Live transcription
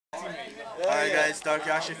teammate. Alright guys, Dark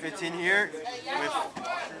Yasha 15 here with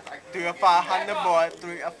 3 or 5 Honda boy,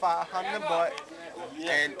 3 or 5 Honda boy,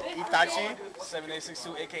 and Itachi.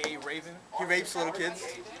 7862, aka Raven. He rapes little kids.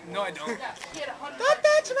 No, I don't. Don't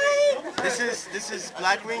touch me! This is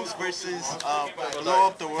Blackwings versus Blow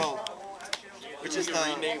Up the World, which is the.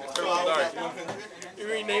 You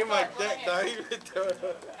renamed my deck, dog.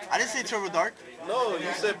 I didn't say Turbo Dark. No,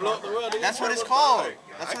 you said Blow Up the World. That's what it's called.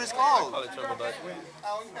 That's what it's called. Call it Turbo Dark.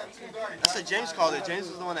 That's what James called it. James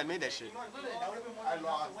was the one that made that shit.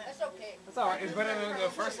 That's alright. It's better than the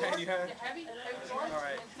first hand you had.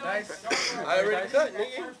 Alright. Nice. I already cut,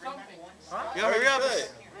 nigga. Huh? Yo, hurry up.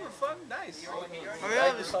 Oh, fuck, nice. Hurry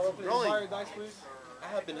up. It's rolling. Fire dice, please. I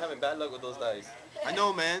have been having bad luck with those dice. I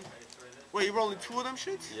know, man. Wait, you rolling 2 of them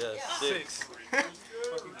shits? Yes, 6.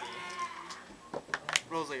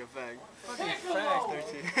 Rolls like a fag. Fucking fag.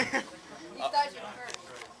 13.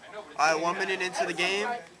 Alright, 1 minute into the game.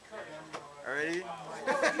 Already?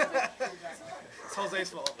 It's Jose's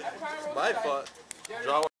fault. It's my fault.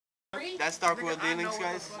 Draw one. That's Dark World dealings,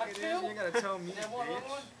 guys. You gotta tell me,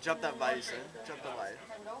 bitch. Drop that value, son. Drop that value.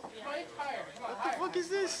 What the fuck is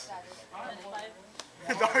this?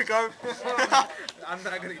 Dark Arm. I'm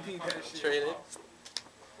not gonna need that shit. Trade it.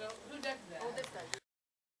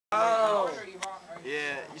 Oh.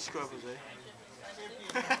 Yeah, you screw up, Jose.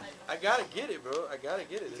 I gotta get it, bro. I gotta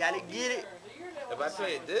get it. Gotta get it. If I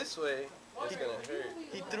play it this way, it's gonna hurt.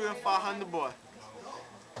 He threw a 500 boy.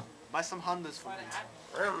 Buy some Hondas for me.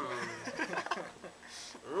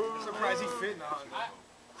 I'm surprised he fit in a Honda.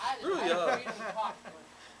 Really,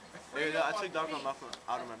 Hey, I took Dark Arm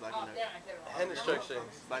out of my Blackwing deck. Hand destruction.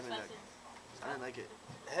 Blackwing deck. I didn't like it.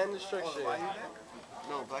 Hand destruction.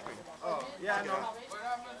 No, Blackwing. Oh, yeah, I know.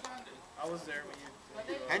 I was there when you...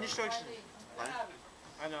 Hand destruction.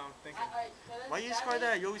 I know, I'm thinking. Why you discard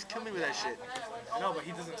that? You always kill me with that shit. No, but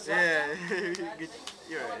he doesn't suck. Yeah,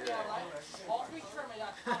 you're right, you're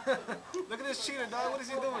right. Look at this cheater, dog. What is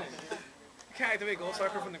he doing? You can't activate Gold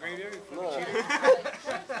Sucker from the graveyard, you fucking No. cheater.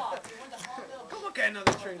 Come look at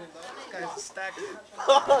another trader, dog. This guy's a stacker.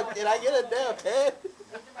 Fuck, did I get a damn head?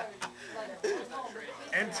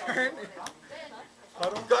 And turn.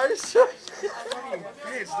 Guard destruction. Fucking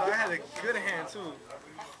bitch, dog. I had a good hand, too.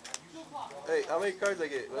 Hey, how many cards I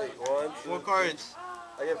get? Wait, 1, 2, 4 cards.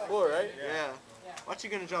 I get 4, right? Yeah. Watch you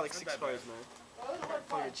gonna draw like 6 cards, man.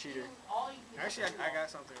 Fucking cheater. Actually, I got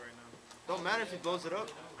something right now. Don't matter if he blows it up.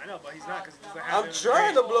 I know, but he's not because he doesn't have... I'm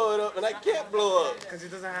trying to blow it up and I can't blow up. Because he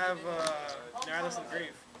doesn't have Nihilus in the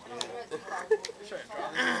grave. Sure,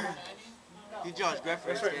 He draws Greffers.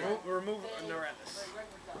 that's right, remove Nihilus.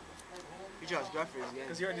 He draws Greffers again.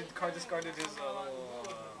 Because he already discarded his little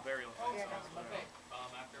burial thing.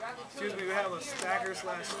 Excuse me, we have a stacker /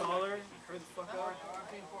 staller. Hurry the fuck up.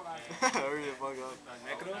 Hurry the fuck up.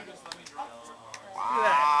 Necro. Look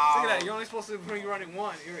Wow. at that. You're only supposed to bring running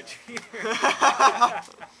 1. You're a cheater.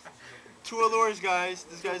 2 allures, guys.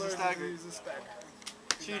 This guy's a Lord, stacker. he's a stacker.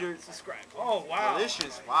 Cheater. Subscribe. Oh, wow.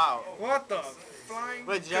 Malicious. Wow. What the flying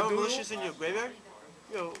Wait, did you have a cadoodle? malicious in your graveyard?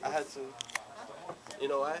 Yo. I had to. You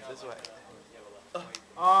know why? That's why.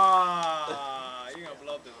 Ah, you're gonna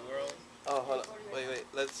blow up this world. Oh, hold on. Wait.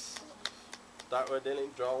 Let's start with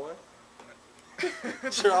dealing. Draw 1.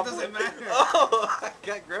 Drop doesn't matter. Oh, I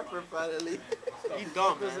got Grepper finally. You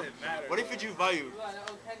dumb, man. Doesn't matter. What if you do value? I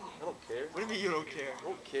don't care. What do you mean you don't care? I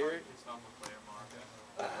don't care.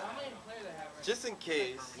 Just in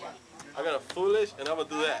case, I'm gonna foolish and I'm gonna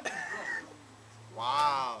do that.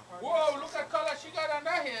 Wow. Whoa, look at color she got on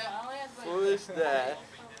that here. Foolish that.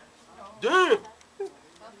 Damn! I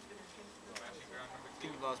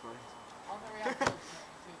think you lost, man.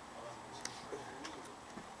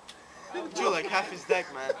 Drew like half his deck,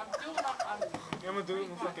 man. I'm gonna do it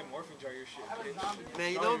with fucking morphine jar your shit, bitch.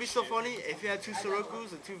 Man, you know what would be so funny? If you had 2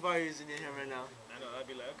 Sorokus and 2 Varyus in your hand right now. I know, that'd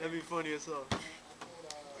be like, okay, That'd be funny as hell. I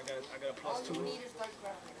got a +2. No,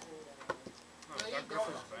 Dark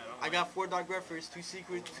Griffin's bad. I got 4 Dark Greffers, 2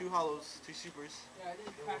 Secret, 2 Hollows, 2 Supers.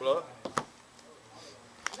 Blow up.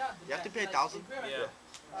 You have to pay 1,000? Yeah.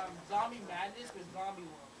 Zombie Madness with Zombie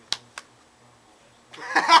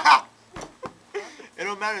It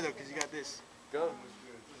don't matter though, because you got this. Go.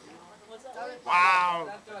 Wow.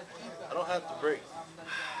 I don't have to break.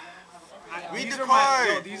 Read These the are my- card.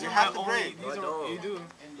 yo, these You are have my to break. These No, I are, don't. you do.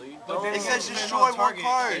 No, you But don't. then It says depends destroy on 1 target.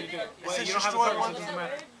 card. Yeah, It you do. But says you don't have destroy the 1 target, so it doesn't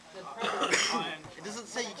matter. It doesn't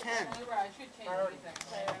say you can.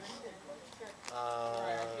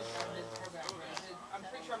 I'm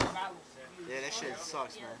pretty sure I'm in battle. Yeah, that shit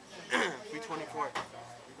sucks, man. 324.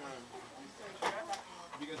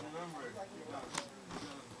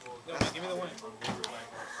 Yo, give me the win.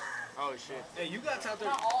 Oh shit. Hey, you got top 30.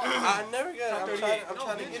 I never got Top it. 38. I'm No,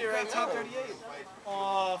 trying to bitch, get you it got right top now. 38.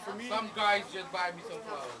 For me. Some guys just buy me some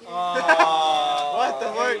flowers. What the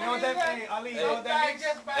Hey, fuck? you know what that means? Ali, you know what Some that guys means?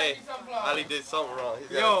 just buy Hey, me some flowers. Ali did something wrong. He's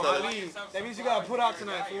Yo, gotta tell Ali, that means you gotta put out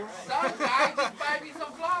tonight, fool. Some guys just buy me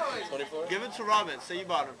some flowers. 24? Give it to Robin. Say you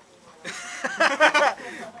bought him.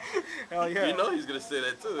 Hell yeah. You know he's gonna say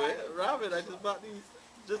that too. Eh? Robin, I just bought these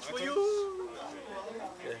just for you.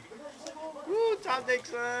 Yeah. Woo, top deck,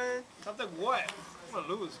 son. Top deck what? I'm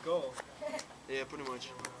gonna lose. Go. Yeah, pretty much.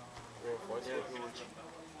 Reinforcement. Pretty much.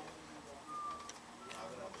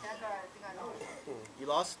 You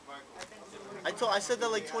lost? I said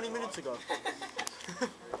that like 20 minutes ago. But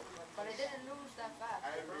I didn't lose that fast.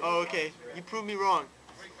 Oh, okay. You proved me wrong.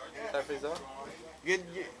 Time face off? You,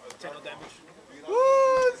 Take no damage.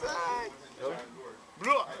 woo, son. Go.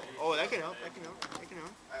 Blue. Oh, that can help. That can help. That can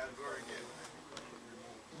help.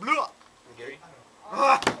 Blue. Okay.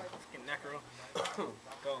 Ah! Fucking necro.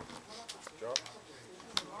 Go. Draw.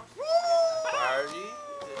 Woo. Party.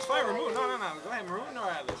 It's fine, remove. No. Go ahead, maroon or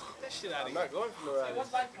Atlas. Get that shit out of I'm here. not going for no rally.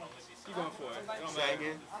 You going for it. It don't Say matter.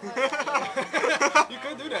 again. You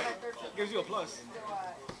could do that. Gives you a plus.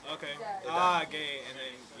 Okay. Gay, and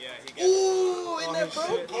then, yeah, he gets Ooh, all and that his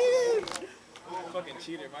shit. broken. Fucking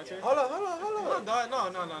cheater. My turn? Hold on. No.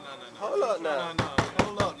 Hold up now. No.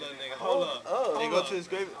 Hold up, little nigga. Hold up. Oh, They Hold go up. to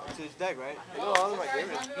his deck, right? you know all of my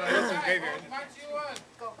graveyard. No, that's some graveyard. How much you want?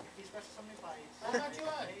 How much you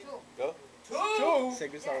want? Go. Two.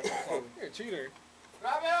 Sacred Star. You're a cheater.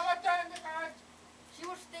 Robin, how much time the card? She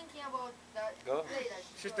was thinking about that Go. play that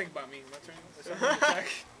she Just think about me. My turn.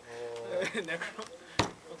 Uh, Necro.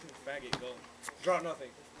 Fucking faggot. Go. Draw nothing.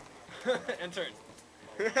 End turn.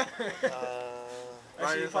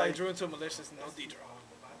 Actually, you probably drew into a malicious no D draw.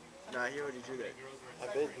 Nah, he already drew that.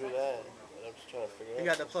 I've been through that. But I'm just trying to figure He it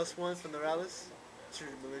got out. the +1 from the Rallis. True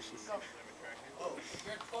malicious. Oh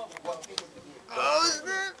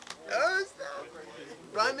snap! Oh snap!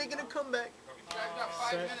 Ryan making a comeback. You guys got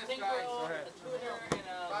 5 minutes, guys. Go ahead.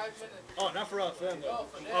 5 minutes. Oh, not for us, for them though.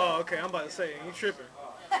 Oh, okay. I'm about to say, you tripping.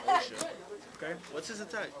 Oh shit. Okay. What's his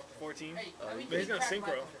attack? 14. But he's gonna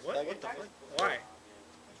synchro. What? What the fuck? Why?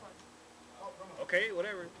 Okay,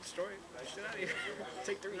 whatever. Destroy it. Get shit out of here.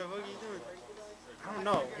 Take 3. What the fuck are you doing? I don't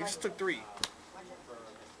know. He just took 3.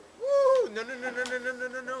 Woo! No.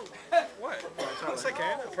 What? What's that,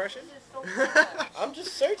 can? Oppression? I'm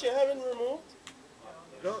just searching. I haven't removed.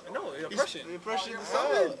 No, oppression. Impression to How?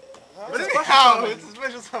 summon. How? What is it? How? It's a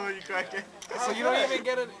special summon, you crackhead. So you don't even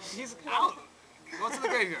get it. He's out. Go to the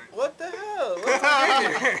graveyard. What the hell? What's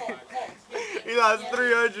the He lost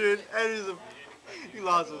 300 and he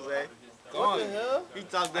lost Jose. Go What on. the hell? He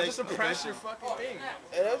top I deck. just oppressed your fucking thing.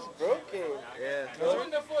 Hey, that's broken. Yeah. Who won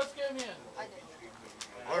the first game here?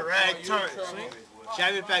 Alright, turn. Swing.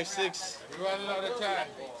 Jab back 6. You running out of time.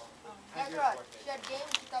 Ezra, she had games,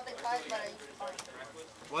 she thought they tied, but I used to party.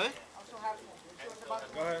 What? I'm so happy. She was about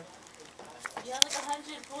to Go ahead. You have like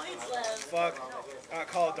 100 points left. Fuck.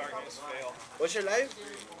 Call of Darkness. Fail. What's your life?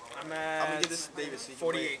 I'm I'm gonna at get this to David. So you can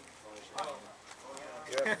 48.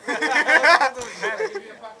 Yeah. Doesn't matter.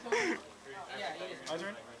 My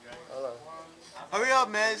turn? Hold on. Hurry up,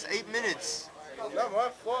 man. It's 8 minutes. Not my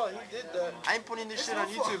fault. He did that. I ain't putting this shit on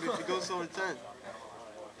YouTube if it goes over 10.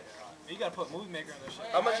 You gotta put Movie Maker on this shit.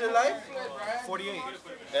 How much your life? 48.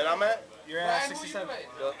 And I'm at? You're at 67.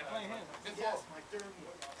 Go. Playing him.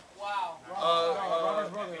 Wow. Robert's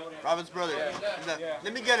brother. Robin's brother. Yeah.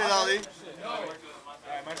 Let me get it, Ollie.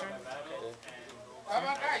 Alright, my turn. Come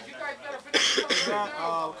on, guys. You guys gotta finish this You up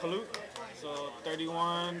got Kalut. So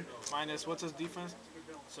 31 minus what's his defense?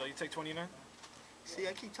 So you take 29. See,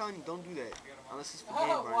 I keep telling you, don't do that. Unless it's for now. game,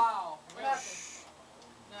 Oh, right? wow. What happened?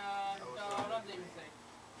 No, don't even say.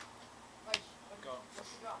 Go.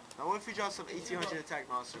 Now, what if we drop some 1800 attack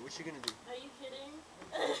monster? What you gonna do? Are you kidding?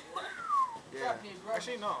 Yeah.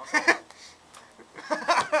 Actually, no.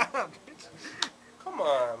 Come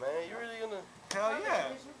on, man. You really gonna Hell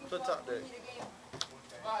yeah. put top deck?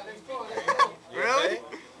 Alright, let's go. Let's go. You Really?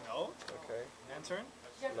 okay? No. Okay. End turn.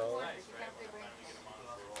 No.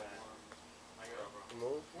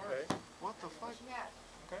 Move. Okay. What the fuck?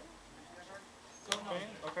 Okay.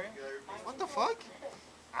 Okay. What the fuck?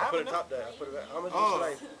 I put it top deck. I put it back. How much Oh. was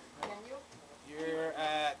life? You're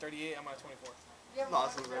at 38. I'm at 24.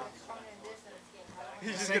 Awesome, man.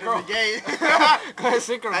 He's just Synchro. gonna be gay. Go ahead,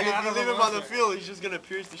 synchro. And get if out you of leave the him on the monster. field, he's just gonna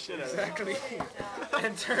pierce the shit out of him. Exactly.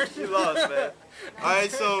 End turn. You lost, man.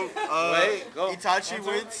 Alright, so, Wait, go. Itachi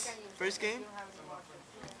wins first game.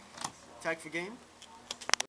 Attack for game.